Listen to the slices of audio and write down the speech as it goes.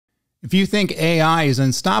If you think AI is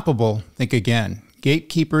unstoppable, think again.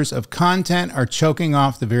 Gatekeepers of content are choking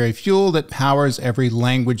off the very fuel that powers every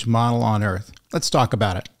language model on Earth. Let's talk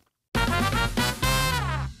about it.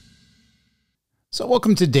 So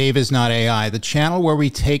welcome to Dave is Not AI, the channel where we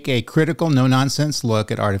take a critical, no-nonsense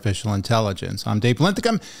look at artificial intelligence. I'm Dave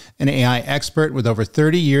Linthicum, an AI expert with over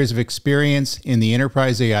 30 years of experience in the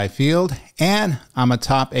enterprise AI field, and I'm a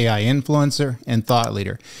top AI influencer and thought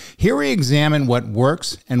leader. Here we examine what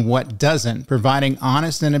works and what doesn't, providing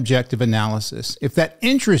honest and objective analysis. If that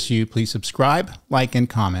interests you, please subscribe, like, and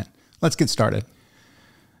comment. Let's get started.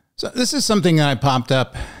 So this is something that I popped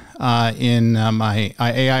up in my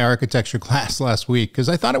AI architecture class last week because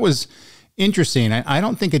I thought it was interesting. I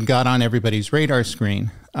don't think it got on everybody's radar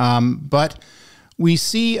screen, but we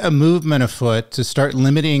see a movement afoot to start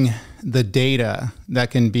limiting the data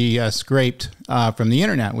that can be scraped from the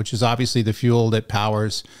internet, which is obviously the fuel that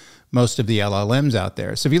powers most of the LLMs out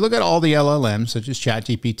there. So if you look at all the LLMs, such as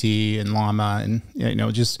ChatGPT and Llama, and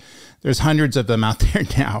there's hundreds of them out there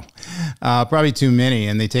now, probably too many,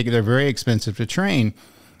 and they're very expensive to train.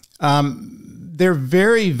 They're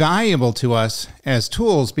very valuable to us as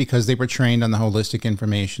tools because they were trained on the holistic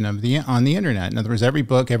information on the internet. In other words, every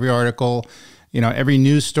book, every article, every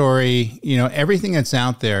news story, everything that's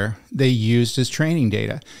out there, they used as training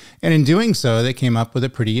data. And in doing so, they came up with a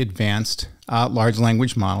pretty advanced large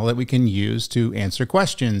language model that we can use to answer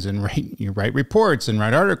questions and write reports and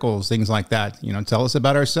write articles, things like that. Tell us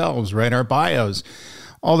about ourselves, write our bios,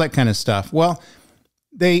 all that kind of stuff. Well,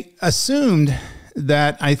 they assumed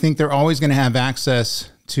that I think they're always going to have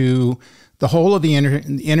access to the whole of the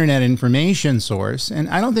internet information source. And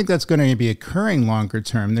I don't think that's going to be occurring longer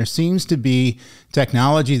term. There seems to be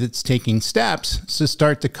technology that's taking steps to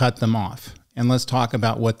start to cut them off. And let's talk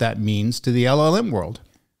about what that means to the LLM world.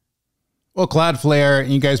 Well, Cloudflare,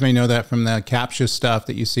 you guys may know that from the CAPTCHA stuff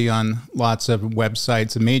that you see on lots of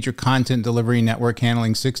websites, a major content delivery network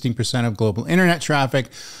handling 16% of global internet traffic,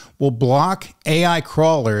 will block AI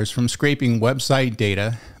crawlers from scraping website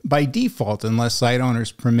data by default unless site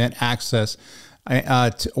owners permit access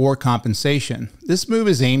or compensation. This move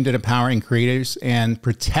is aimed at empowering creators and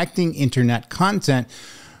protecting internet content,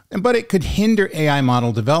 but it could hinder AI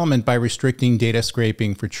model development by restricting data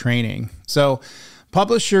scraping for training. So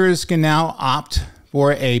publishers can now opt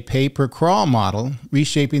for a pay-per-crawl model,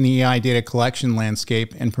 reshaping the AI data collection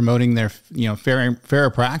landscape and promoting their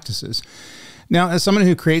fairer practices. Now, as someone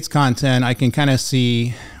who creates content, I can kind of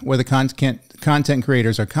see where the content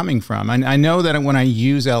creators are coming from. I know that when I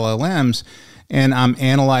use LLMs and I'm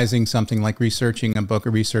analyzing something like researching a book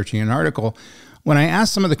or researching an article, when I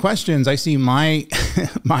ask some of the questions, I see my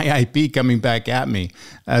IP coming back at me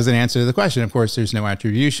as an answer to the question. Of course, there's no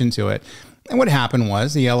attribution to it. And what happened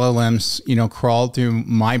was the LLMs, crawled through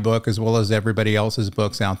my book as well as everybody else's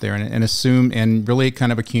books out there and assumed and really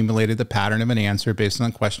kind of accumulated the pattern of an answer based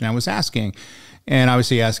on the question I was asking. And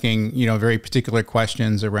obviously asking, very particular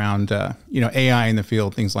questions around, AI in the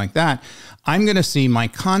field, things like that. I'm going to see my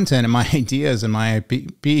content and my ideas and my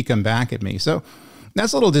IP come back at me. So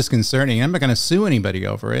that's a little disconcerting. I'm not going to sue anybody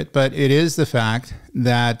over it, but it is the fact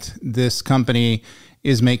that this company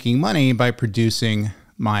is making money by producing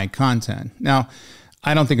my content. Now,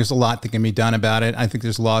 I don't think there's a lot that can be done about it. I think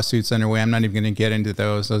there's lawsuits underway. I'm not even going to get into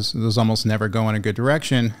those. Those almost never go in a good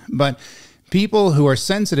direction. But people who are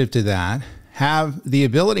sensitive to that have the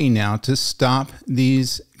ability now to stop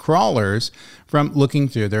these crawlers from looking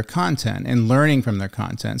through their content and learning from their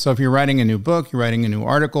content. So if you're writing a new book, you're writing a new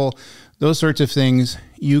article, those sorts of things,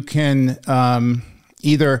 you can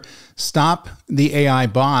either stop the AI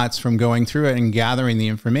bots from going through it and gathering the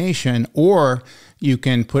information, or you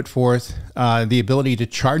can put forth the ability to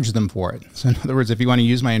charge them for it. So in other words, if you want to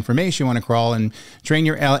use my information, you want to crawl and train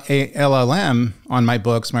your LLM on my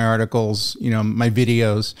books, my articles, my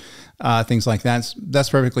videos, things like that, that's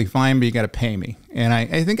perfectly fine, but you got to pay me. And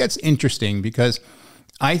I think that's interesting because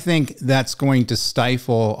I think that's going to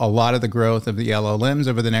stifle a lot of the growth of the LLMs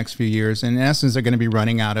over the next few years. In essence, they're going to be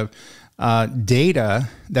running out of data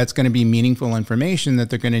that's going to be meaningful information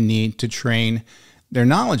that they're going to need to train their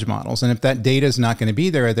knowledge models. And if that data is not going to be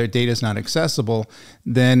there, their data is not accessible,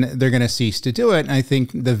 then they're going to cease to do it. And I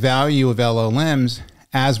think the value of LLMs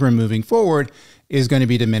as we're moving forward is going to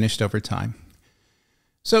be diminished over time.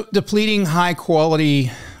 So depleting high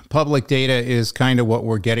quality public data is kind of what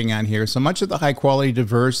we're getting at here. So much of the high quality,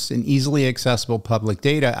 diverse, and easily accessible public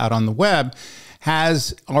data out on the web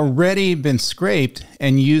has already been scraped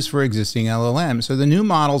and used for existing LLMs. So the new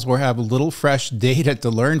models will have little fresh data to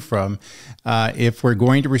learn from if we're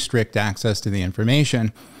going to restrict access to the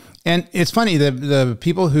information. And it's funny, the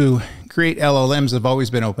people who create LLMs have always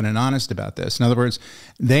been open and honest about this. In other words,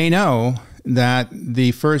 they know that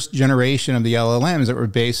the first generation of the LLMs that were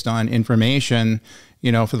based on information,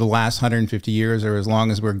 for the last 150 years, or as long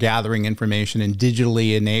as we're gathering information and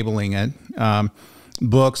digitally enabling it,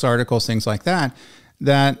 books, articles, things like that,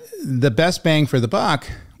 that the best bang for the buck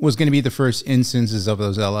was going to be the first instances of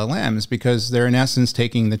those LLMs, because they're in essence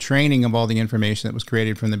taking the training of all the information that was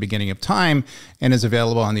created from the beginning of time and is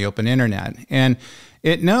available on the open internet. And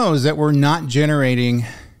it knows that we're not generating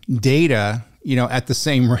data, at the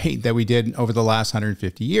same rate that we did over the last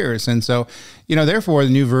 150 years. And so, therefore,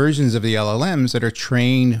 the new versions of the LLMs that are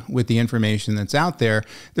trained with the information that's out there,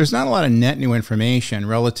 there's not a lot of net new information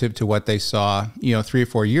relative to what they saw, 3 or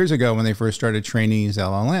 4 years ago when they first started training these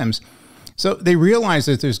LLMs. So they realize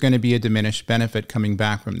that there's going to be a diminished benefit coming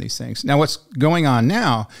back from these things. Now, what's going on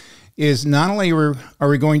now is not only are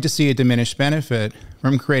we going to see a diminished benefit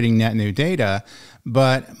from creating net new data,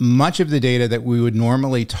 but much of the data that we would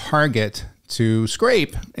normally target to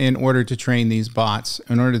scrape in order to train these bots,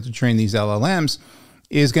 in order to train these LLMs,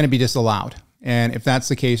 is going to be disallowed. And if that's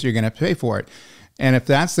the case, you're going to pay for it. And if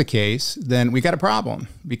that's the case, then we got a problem,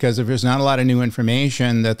 because if there's not a lot of new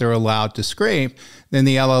information that they're allowed to scrape, then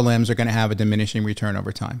the LLMs are going to have a diminishing return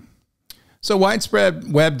over time. So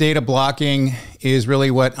widespread web data blocking is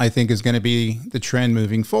really what I think is going to be the trend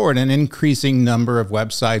moving forward. An increasing number of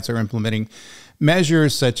websites are implementing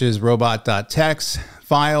measures such as robot.txt,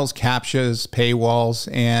 files, CAPTCHAs, paywalls,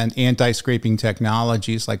 and anti-scraping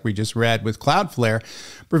technologies like we just read with Cloudflare,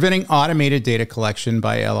 preventing automated data collection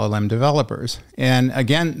by LLM developers. And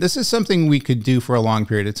again, this is something we could do for a long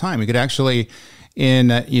period of time. We could actually, in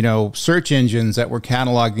search engines that were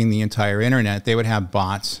cataloging the entire internet, they would have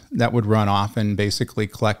bots that would run off and basically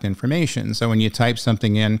collect information. So when you type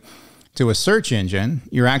something in to a search engine,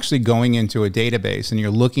 you're actually going into a database and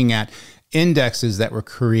you're looking at indexes that were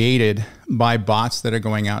created by bots that are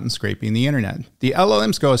going out and scraping the internet. The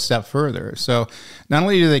LLMs go a step further. So not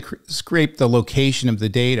only do they scrape the location of the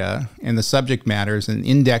data and the subject matters and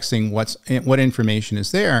indexing what information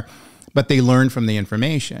is there, but they learn from the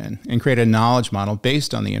information and create a knowledge model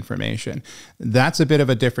based on the information. That's a bit of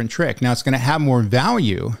a different trick. Now, it's going to have more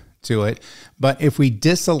value to it, but if we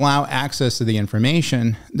disallow access to the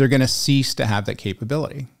information, they're going to cease to have that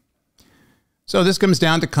capability. So this comes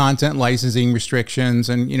down to content licensing restrictions,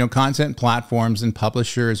 and content platforms and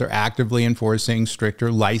publishers are actively enforcing stricter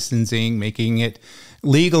licensing, making it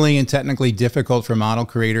legally and technically difficult for model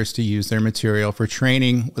creators to use their material for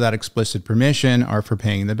training without explicit permission or for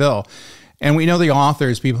paying the bill. And we know the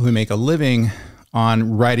authors, people who make a living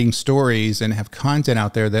on writing stories and have content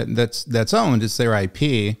out there that's owned, it's their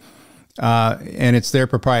IP, and it's their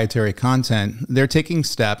proprietary content. They're taking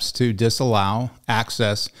steps to disallow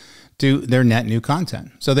access to their net new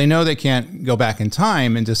content. So they know they can't go back in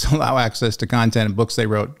time and disallow access to content and books they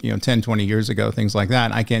wrote, 10, 20 years ago, things like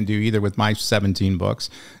that. I can't do either with my 17 books.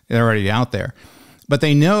 They're already out there. But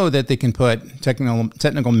they know that they can put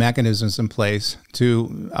technical mechanisms in place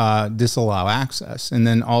to disallow access, and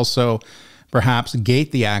then also perhaps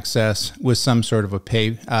gate the access with some sort of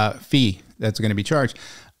a fee that's going to be charged.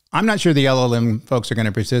 I'm not sure the LLM folks are going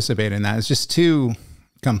to participate in that. It's just too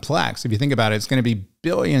complex. If you think about it, it's going to be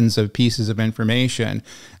billions of pieces of information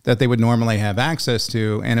that they would normally have access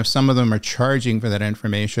to. And if some of them are charging for that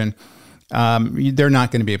information, they're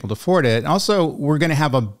not going to be able to afford it. Also, we're going to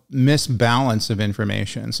have a misbalance of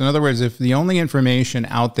information. So in other words, if the only information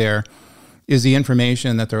out there is the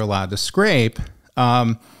information that they're allowed to scrape,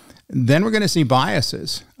 then we're going to see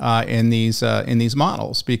biases in these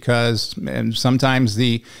models, because sometimes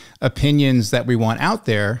the opinions that we want out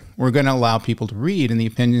there, we're going to allow people to read, and the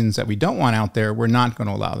opinions that we don't want out there, we're not going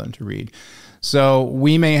to allow them to read. So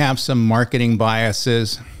we may have some marketing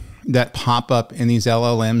biases that pop up in these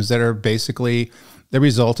LLMs that are basically the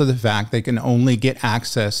result of the fact they can only get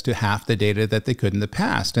access to half the data that they could in the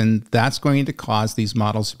past, and that's going to cause these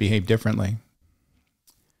models to behave differently.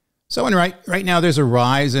 So right now, there's a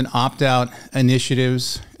rise in opt-out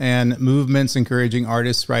initiatives and movements encouraging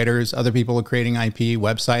artists, writers, other people creating IP,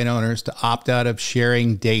 website owners to opt out of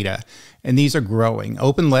sharing data. And these are growing.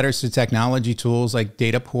 Open letters to technology tools like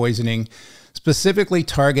data poisoning specifically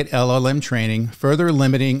target LLM training, further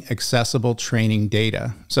limiting accessible training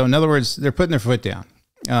data. So in other words, they're putting their foot down.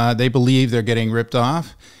 They believe they're getting ripped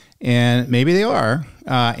off, and maybe they are.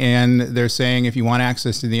 And they're saying, if you want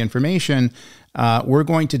access to the information, we're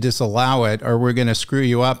going to disallow it, or we're going to screw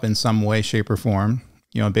you up in some way, shape, or form,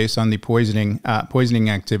 based on the poisoning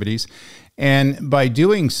activities. And by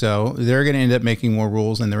doing so, they're going to end up making more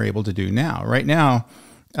rules than they're able to do now. Right now,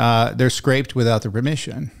 they're scraped without the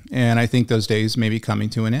permission. And I think those days may be coming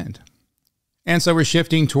to an end. And so we're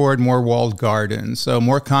shifting toward more walled gardens. So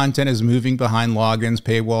more content is moving behind logins,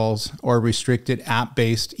 paywalls, or restricted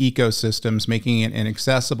app-based ecosystems, making it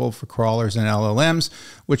inaccessible for crawlers and LLMs,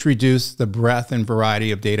 which reduce the breadth and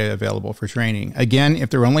variety of data available for training. Again,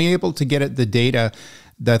 if they're only able to get at the data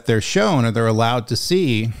that they're shown or they're allowed to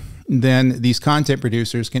see, then these content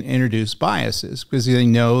producers can introduce biases because they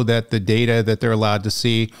know that the data that they're allowed to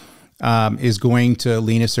see is going to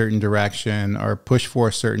lean a certain direction or push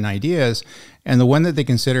for certain ideas. And the one that they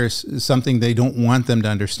consider something they don't want them to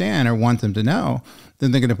understand or want them to know,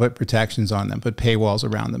 then they're going to put protections on them, put paywalls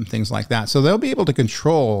around them, things like that. So they'll be able to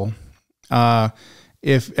control,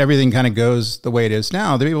 if everything kind of goes the way it is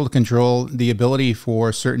now, they're able to control the ability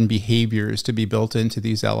for certain behaviors to be built into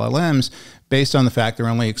these LLMs based on the fact they're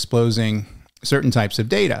only exposing certain types of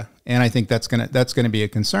data. And I think that's going to be a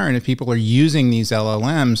concern if people are using these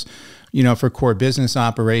LLMs, for core business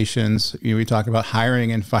operations. We talked about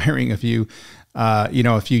hiring and firing a few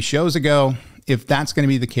shows ago. If that's going to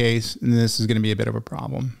be the case, then this is going to be a bit of a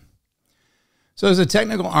problem. So as a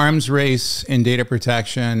technical arms race in data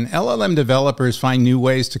protection, LLM developers find new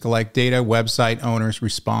ways to collect data. Website owners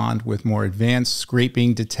respond with more advanced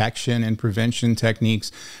scraping, detection, and prevention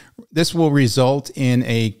techniques. This will result in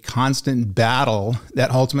a constant battle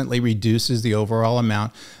that ultimately reduces the overall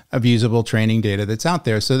amount of usable training data that's out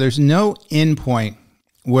there. So there's no endpoint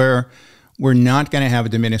where we're not going to have a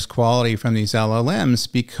diminished quality from these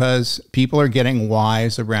LLMs because people are getting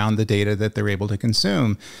wise around the data that they're able to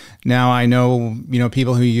consume. Now, I know,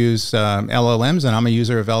 people who use LLMs, and I'm a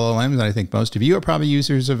user of LLMs, and I think most of you are probably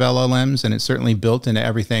users of LLMs, and it's certainly built into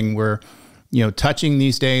everything we're touching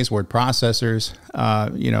these days, word processors,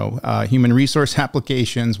 human resource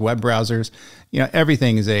applications, web browsers,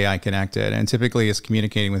 everything is AI connected, and typically it's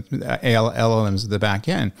communicating with LLMs at the back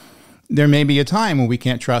end. There may be a time when we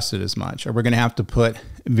can't trust it as much, or we're going to have to put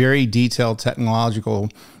very detailed technological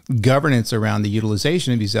governance around the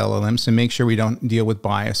utilization of these LLMs to make sure we don't deal with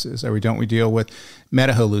biases, or we deal with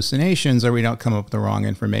meta hallucinations, or we don't come up with the wrong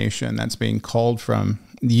information that's being culled from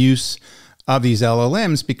the use of these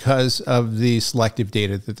LLMs because of the selective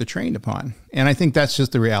data that they're trained upon. And I think that's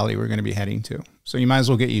just the reality we're going to be heading to. So you might as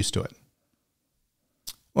well get used to it.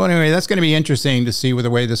 Well, anyway, that's going to be interesting to see with the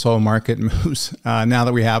way this whole market moves now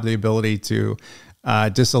that we have the ability to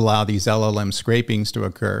disallow these LLM scrapings to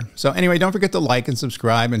occur. So anyway, don't forget to like and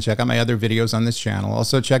subscribe and check out my other videos on this channel.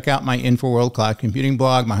 Also check out my InfoWorld Cloud Computing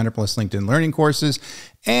blog, my 100+ LinkedIn learning courses,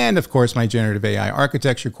 and of course my generative AI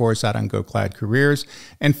architecture course out on GoCloudCareers.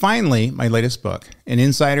 And finally, my latest book, An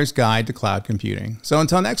Insider's Guide to Cloud Computing. So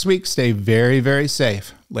until next week, stay very, very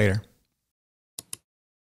safe. Later.